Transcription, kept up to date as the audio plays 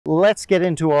let's get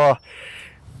into our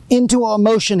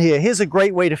motion here. Here's a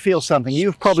great way to feel something.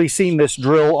 You've probably seen this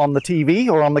drill on the TV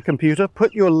or on the computer.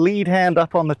 Put your lead hand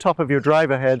up on the top of your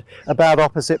driver head, about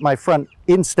opposite my front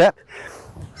instep.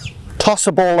 Toss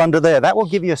a ball under there. That will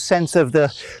give you a sense of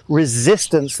the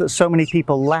resistance that so many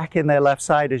people lack in their left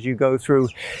side as you go through.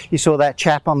 You saw that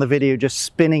chap on the video just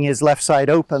spinning his left side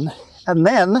open. And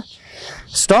then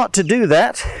start to do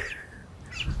that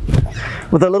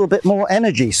with a little bit more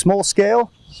energy. Small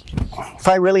scale. If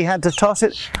I really had to toss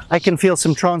it, I can feel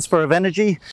some transfer of energy.